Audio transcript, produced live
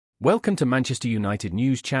Welcome to Manchester United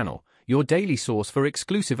News Channel, your daily source for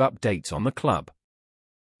exclusive updates on the club.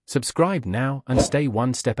 Subscribe now and stay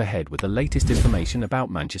one step ahead with the latest information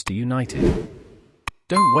about Manchester United.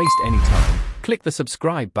 Don't waste any time, click the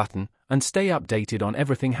subscribe button and stay updated on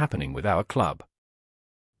everything happening with our club.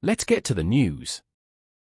 Let's get to the news.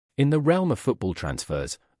 In the realm of football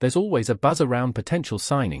transfers, there's always a buzz around potential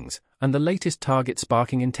signings, and the latest target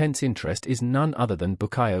sparking intense interest is none other than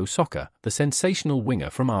Bukayo Saka, the sensational winger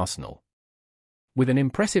from Arsenal. With an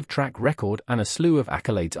impressive track record and a slew of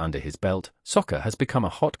accolades under his belt, Saka has become a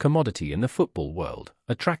hot commodity in the football world,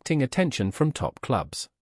 attracting attention from top clubs.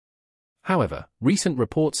 However, recent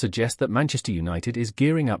reports suggest that Manchester United is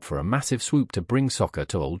gearing up for a massive swoop to bring Saka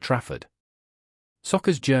to Old Trafford.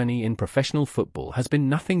 Saka's journey in professional football has been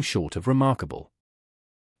nothing short of remarkable.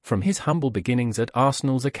 From his humble beginnings at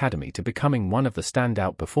Arsenal's academy to becoming one of the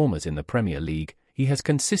standout performers in the Premier League, he has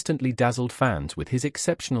consistently dazzled fans with his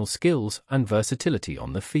exceptional skills and versatility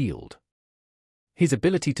on the field. His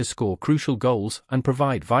ability to score crucial goals and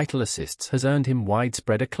provide vital assists has earned him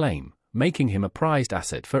widespread acclaim, making him a prized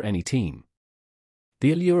asset for any team.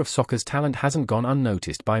 The allure of Saka's talent hasn't gone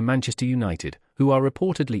unnoticed by Manchester United, who are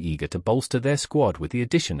reportedly eager to bolster their squad with the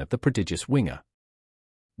addition of the prodigious winger.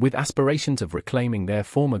 With aspirations of reclaiming their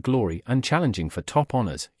former glory and challenging for top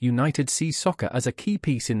honours, United see Saka as a key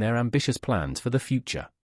piece in their ambitious plans for the future.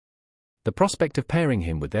 The prospect of pairing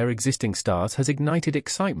him with their existing stars has ignited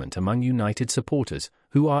excitement among United supporters,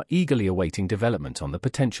 who are eagerly awaiting development on the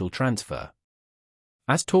potential transfer.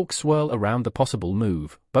 As talks swirl around the possible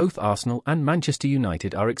move, both Arsenal and Manchester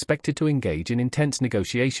United are expected to engage in intense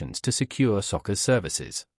negotiations to secure Saka's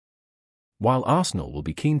services. While Arsenal will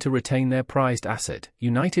be keen to retain their prized asset,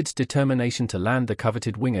 United's determination to land the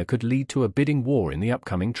coveted winger could lead to a bidding war in the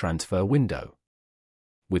upcoming transfer window.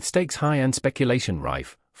 With stakes high and speculation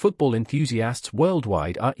rife, football enthusiasts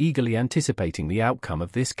worldwide are eagerly anticipating the outcome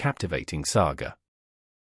of this captivating saga.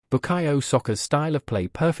 Bukayo Saka's style of play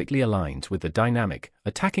perfectly aligns with the dynamic,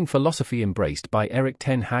 attacking philosophy embraced by Erik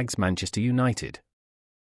ten Hag's Manchester United.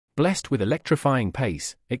 Blessed with electrifying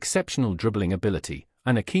pace, exceptional dribbling ability,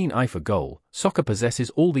 and a keen eye for goal, Saka possesses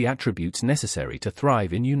all the attributes necessary to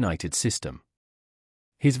thrive in United's system.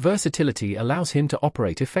 His versatility allows him to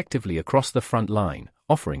operate effectively across the front line,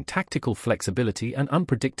 offering tactical flexibility and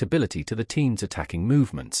unpredictability to the team's attacking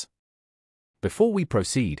movements. Before we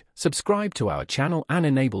proceed, subscribe to our channel and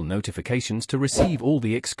enable notifications to receive all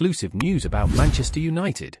the exclusive news about Manchester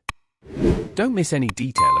United. Don't miss any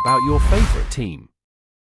detail about your favourite team.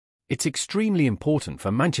 It's extremely important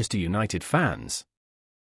for Manchester United fans.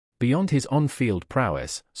 Beyond his on-field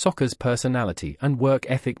prowess, Saka's personality and work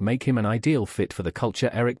ethic make him an ideal fit for the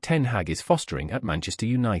culture Erik ten Hag is fostering at Manchester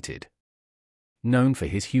United. Known for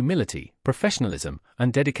his humility, professionalism,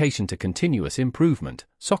 and dedication to continuous improvement,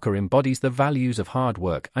 Saka embodies the values of hard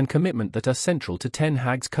work and commitment that are central to ten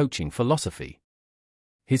Hag's coaching philosophy.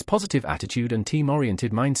 His positive attitude and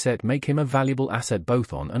team-oriented mindset make him a valuable asset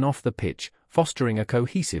both on and off the pitch, fostering a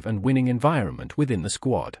cohesive and winning environment within the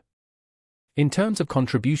squad. In terms of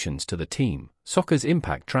contributions to the team, Saka's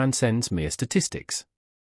impact transcends mere statistics.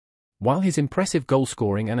 While his impressive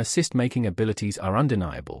goal-scoring and assist-making abilities are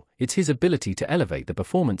undeniable, it's his ability to elevate the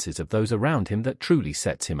performances of those around him that truly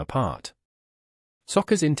sets him apart.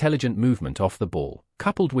 Saka's intelligent movement off the ball,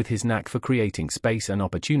 coupled with his knack for creating space and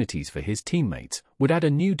opportunities for his teammates, would add a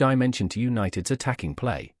new dimension to United's attacking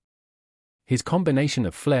play. His combination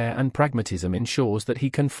of flair and pragmatism ensures that he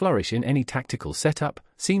can flourish in any tactical setup,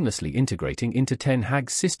 seamlessly integrating into ten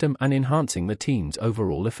Hag's system and enhancing the team's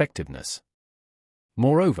overall effectiveness.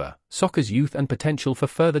 Moreover, Saka's youth and potential for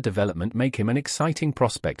further development make him an exciting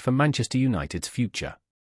prospect for Manchester United's future.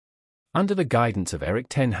 Under the guidance of Erik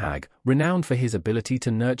ten Hag, renowned for his ability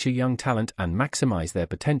to nurture young talent and maximize their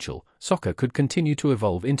potential, Saka could continue to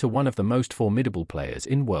evolve into one of the most formidable players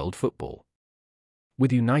in world football.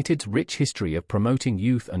 With United's rich history of promoting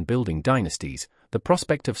youth and building dynasties, the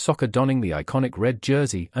prospect of Saka donning the iconic red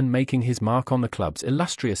jersey and making his mark on the club's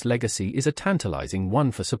illustrious legacy is a tantalizing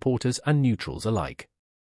one for supporters and neutrals alike.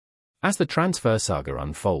 As the transfer saga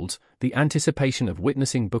unfolds, the anticipation of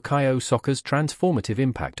witnessing Bukayo Saka's transformative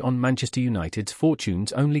impact on Manchester United's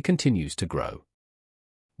fortunes only continues to grow.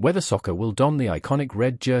 Whether Saka will don the iconic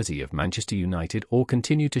red jersey of Manchester United or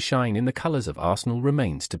continue to shine in the colours of Arsenal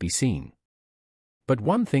remains to be seen. But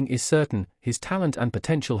one thing is certain, his talent and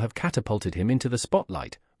potential have catapulted him into the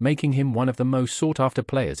spotlight, making him one of the most sought-after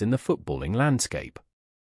players in the footballing landscape.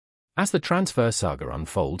 As the transfer saga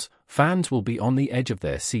unfolds, fans will be on the edge of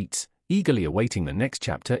their seats, eagerly awaiting the next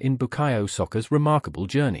chapter in Bukayo Saka's remarkable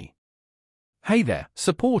journey. Hey there,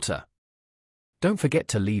 supporter! Don't forget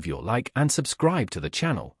to leave your like and subscribe to the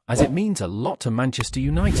channel, as it means a lot to Manchester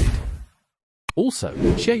United. Also,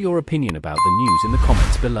 share your opinion about the news in the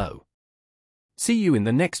comments below. See you in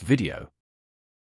the next video.